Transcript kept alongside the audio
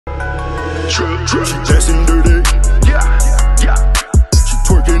She dancing dirty. She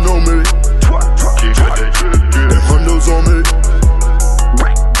twerking on me. Them hundos on me.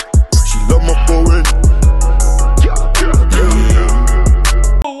 She love my foreign.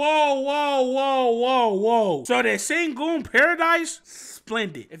 Whoa. So that Sangoon Paradise,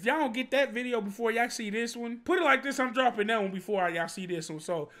 splendid. If y'all don't get that video before y'all see this one, put it like this, I'm dropping that one before y'all see this one.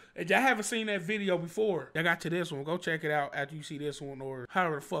 So if y'all haven't seen that video before, y'all got to this one, go check it out after you see this one, or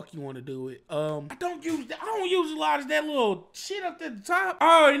however the fuck you want to do it. I don't use a lot of that little shit up at the top.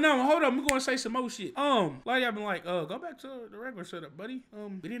 Oh no, hold on, we're gonna say some more shit. Like y'all been like, go back to the regular setup, buddy.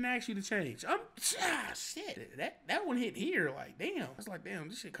 We didn't ask you to change. Shit, that one hit here, like damn. It's like damn,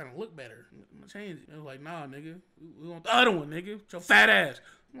 this shit kind of look better. I'm gonna change it. It was like, nah, nigga, we want the other one, nigga. With your fat ass.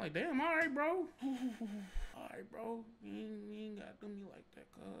 I'm like, damn, all right, bro. All right, bro. You ain't got to do me like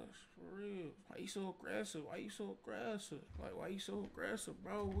that, cuz. For real. Why you so aggressive? Like, why you so aggressive,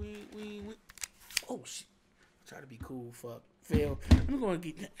 bro? We. Oh, shit. Try to be cool, fuck. Fail. I'm gonna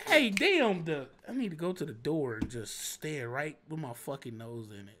get. Hey, damn, I need to go to the door and just stare right with my fucking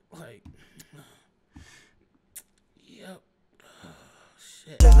nose in it. Like, yep.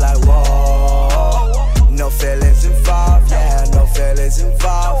 Shit. Just like, whoa, no feelings involved, yeah, no feelings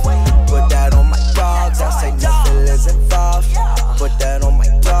involved. Put that on my dogs, I say no feelings involved. Put that on my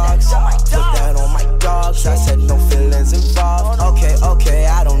dogs, put that on my dogs, I said no feelings involved. Okay,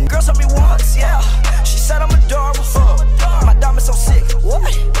 I don't. Girl told me once, yeah, she said I'm adorable. My diamond's so sick, what?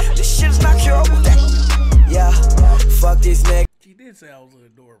 This shit is not curable. Yeah, fuck these niggas. She did say I was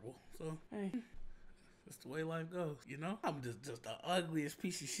adorable, so hey. That's the way life goes, you know? I'm just the ugliest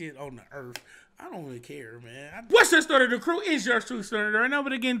piece of shit on the earth. I don't really care, man. What's that story of the crew? It's your true story. Right now,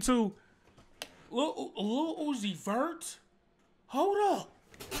 but again to Lil Uzi Vert. Hold up.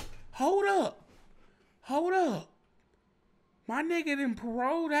 My nigga done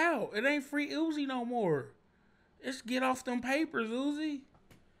paroled out. It ain't free Uzi no more. It's get off them papers, Uzi.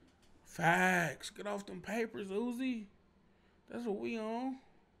 Facts. Get off them papers, Uzi. That's what we on.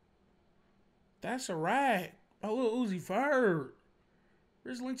 That's a rag. Oh, Lil Uzi Vert.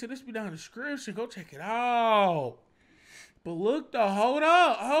 There's a link to this be down in the description. Go check it out. But look though, hold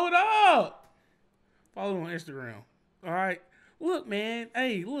up. Follow me on Instagram. All right. Look, man.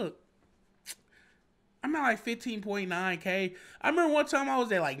 Hey, look. I'm at like 15.9K. I remember one time I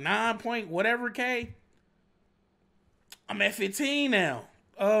was at like 9 point whatever K. I'm at 15 now.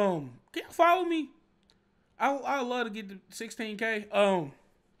 Can you follow me? I'd love to get to 16K.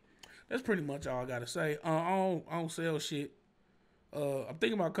 That's pretty much all I gotta say. I don't sell shit. I'm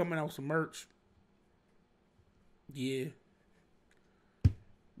thinking about coming out with some merch. Yeah.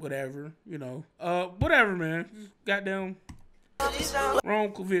 Whatever, you know. Whatever, man. Goddamn.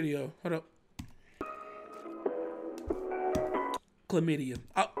 Wrong video. Hold up. Chlamydia.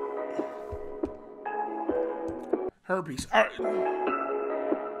 Herpes. All right.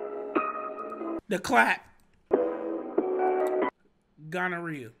 The clap.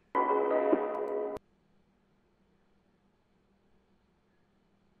 Gonorrhea.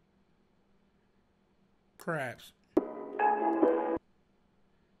 Crabs.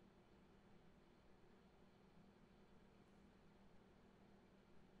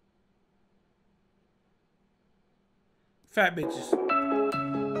 Fat bitches.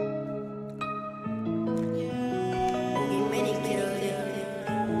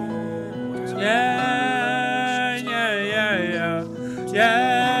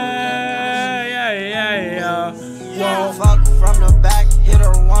 Yeah. Whoa. Fuck from the back, hit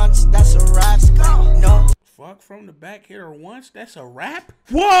her once, that's a rap. No. Fuck from the back, hit her once, that's a rap?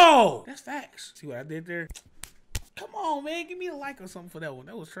 Whoa! That's facts. See what I did there? Come on, man. Give me a like or something for that one.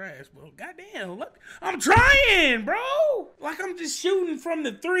 That was trash, bro. Goddamn. Look, I'm trying, bro. Like, I'm just shooting from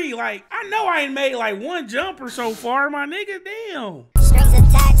the 3. Like, I know I ain't made like one jumper so far, my nigga. Damn. Strings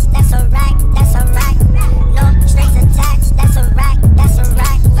attached, that's a rack, that's a rack. No strings attached, that's a rack, that's a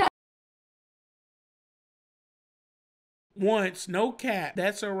rack. Once, no cap,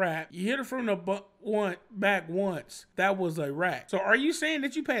 that's a rap. You hit her from the back once, that was a rack. So are you saying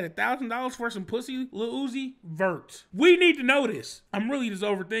that you paid $1,000 for some pussy, Lil Uzi Vert? We need to know this. I'm really just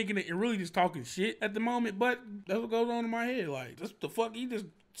overthinking it and really just talking shit at the moment, but that's what goes on in my head. Like, that's the fuck he just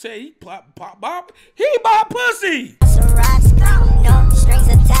said. He pop, bop. He bought pussy. That's a rack, no strings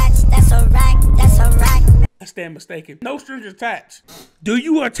attached, that's a rack, that's a rack. I stand mistaken. No strings attached. Do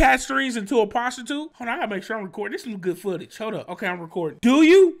you attach strings into a prostitute? Hold on, I gotta make sure I'm recording. This is some good footage. Hold up. Okay, I'm recording. Do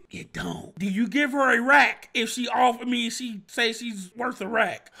you? You don't. Do you give her a rack if she offer me, she say she's worth a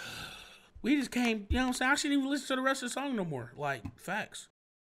rack? We just came, you know what I'm saying? I shouldn't even listen to the rest of the song no more. Like, facts.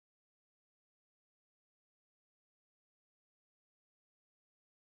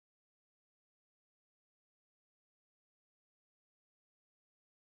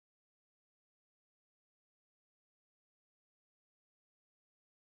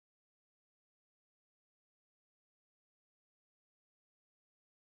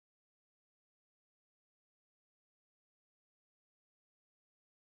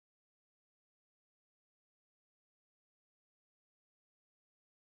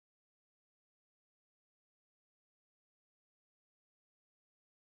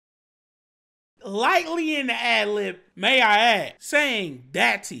 lightly in the ad lib, may I add, saying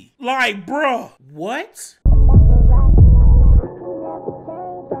Datty. Like, bruh, what?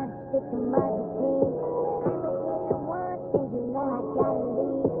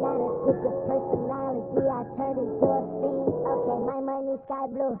 Sky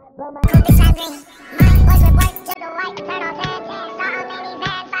blue, but my bitch shine green. Mine was with white to the white, turn on 10. Saw a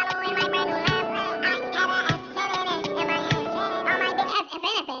minivan following my brand new lamp. I had a F in my hand. All my bitch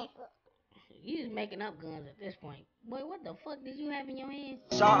F. You just making up guns at this point. Boy, what the fuck did you have in your hand?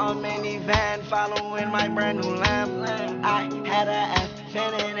 Saw a minivan following my brand new lamp. I had a F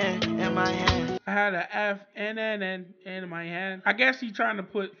in my hand. I had a FNN in my hand. I guess he trying to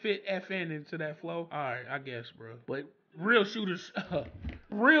fit FN into that flow. Alright, I guess, bro. But real shooters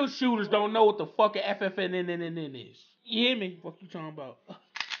don't know what the fuck a FFNNNN is. You hear me? What you talking about?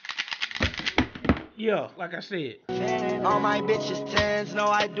 Yeah, like I said. All my bitches tens. No,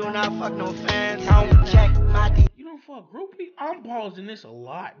 I do not fuck no fans. Don't check my You don't fuck groupie? I'm pausing this a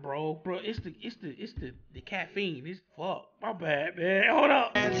lot, bro. Bro, it's the caffeine. It's fuck. My bad, man. Hold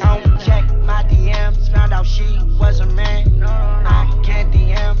up. Don't check my DMs. Found out she was a man. I can't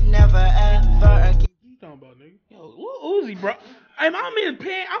DM never ever again. You talking about, nigga? Yo, Lil Uzi, bro. I'm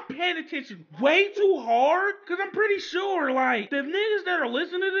paying attention way too hard, cause I'm pretty sure, like, the niggas that are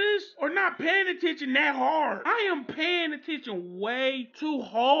listening to this are not paying attention that hard. I am paying attention way too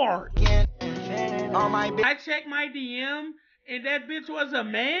hard. All my I checked my DM, and that bitch was a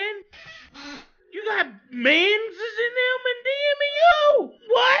man? You got mans in them and DMing you?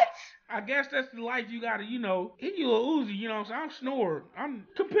 What? I guess that's the life you gotta, hit you a Uzi, you know what I'm saying? I'm snoring.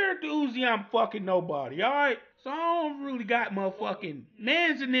 Compared to Uzi, I'm fucking nobody, alright? So I don't really got motherfucking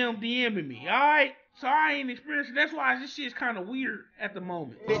mans in them DMing me, alright? So I ain't experiencing. That's why this shit's kind of weird at the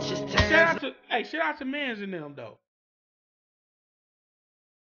moment. bitches Shout tens. out to mans in them though.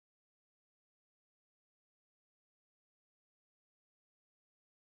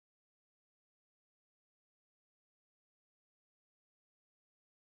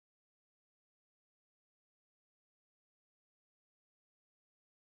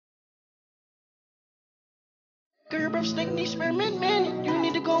 Girl, your breath stink me spearmint, man. You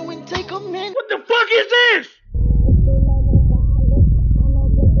need to go and take a minute. What the fuck is this?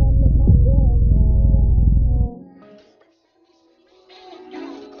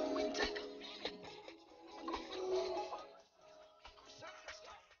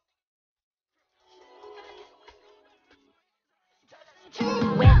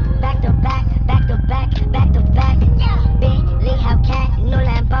 Whip back to back, back to back, back to back. Billy Hellcat, new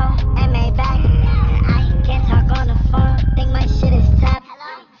Lambo, and Maybach. I can't talk on the phone, think my shit is tapped.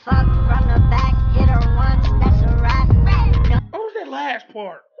 Fuck from the back, hit her once, that's a wrap. No. What was that last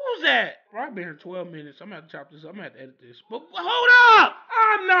part? What was that? Bro, I've been here 12 minutes. I'm gonna have to chop this up. I'm gonna have to edit this. But hold up!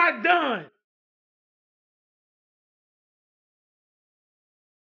 I'm not done.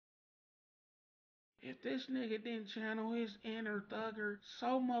 If this nigga didn't channel his inner thugger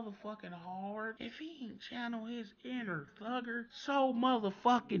so motherfucking hard, if he ain't channel his inner thugger so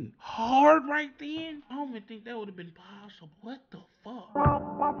motherfucking hard right then, I don't even think that would have been possible. What the fuck? That's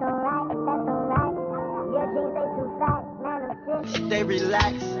alright. Your jeans ain't too fat, man, I'm sick. Stay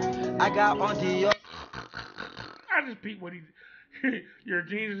relaxed. I got on Dior. I just peeped what he your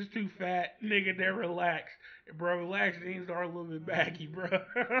jeans is too fat, nigga, they're relaxed. Bro, relaxed jeans are a little bit baggy, bro. Fuck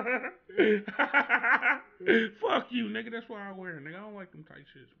you, nigga, that's why I wear it, nigga. I don't like them tight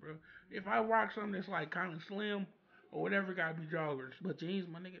shits, bro. If I rock something that's like kind of slim or whatever, gotta be joggers. But jeans,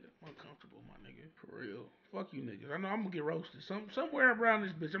 my nigga, that's more comfortable, my nigga. For real. Fuck you niggas. I know I'm gonna get roasted. Somewhere around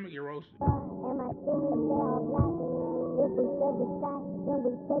this bitch, I'm gonna get roasted. And my skin is all black. If we serve the stack, then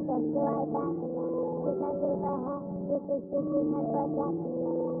we take that shit right back. 600 for a hat, 50 for a jacket.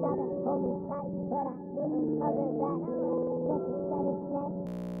 Gotta hold me tight, but I didn't cover that. Just to set it snap.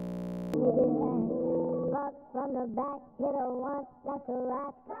 Nigga, fuck from the back, hit her once, that's a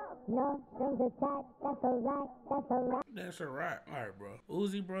wrap. No strings attached, that's a wrap, that's a wrap. That's a wrap. Alright, bro.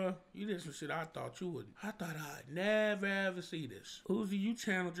 Uzi, bro, you did some shit I thought you wouldn't. I thought I'd never ever see this. Uzi, you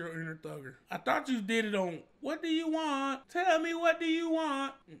channeled your inner thugger. I thought you did it on What Do You Want? Tell me what do you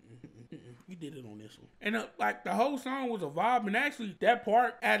want? You did it on this one. And like the whole song was a vibe, and actually that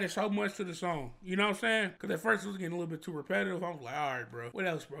part added so much to the song. You know what I'm saying? Because at first it was getting a little bit too repetitive. I was like, all right, bro. What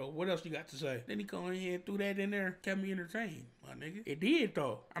else, bro? What else you got to say? Then he come in here and threw that in there, kept me entertained, my nigga. It did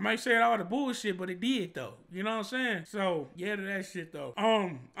though. I might say all the bullshit, but it did though. You know what I'm saying? So yeah, to that shit though. I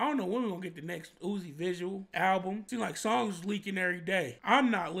don't know when we're gonna get the next Uzi visual album. Seems like songs leaking every day. I'm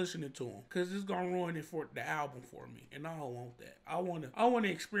not listening to them because it's gonna ruin it for the album for me, and I don't want that. I wanna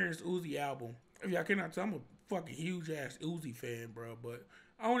experience Uzi album. If y'all cannot tell, I'm a fucking huge ass Uzi fan, bro, but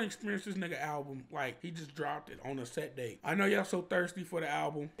I want to experience this nigga album like he just dropped it on a set date. I know y'all so thirsty for the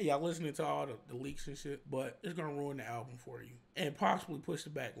album. Y'all listening to all the leaks and shit, but it's gonna ruin the album for you and possibly push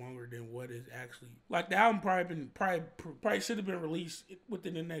it back longer than what is actually. Like the album probably should have been released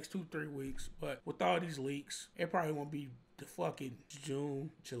within the next 2-3 weeks, but with all these leaks, it probably won't be the fucking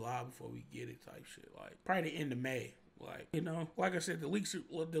June, July before we get it type shit. Like probably the end of May. Like, you know, like I said, the leaks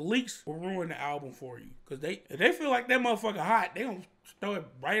will ruin the album for you. Cause if they feel like that motherfucker hot, they gonna throw it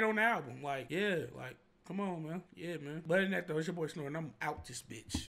right on the album. Like, yeah, like, come on, man. Yeah, man. But other than that, though, it's your boy Snor, and I'm out this bitch.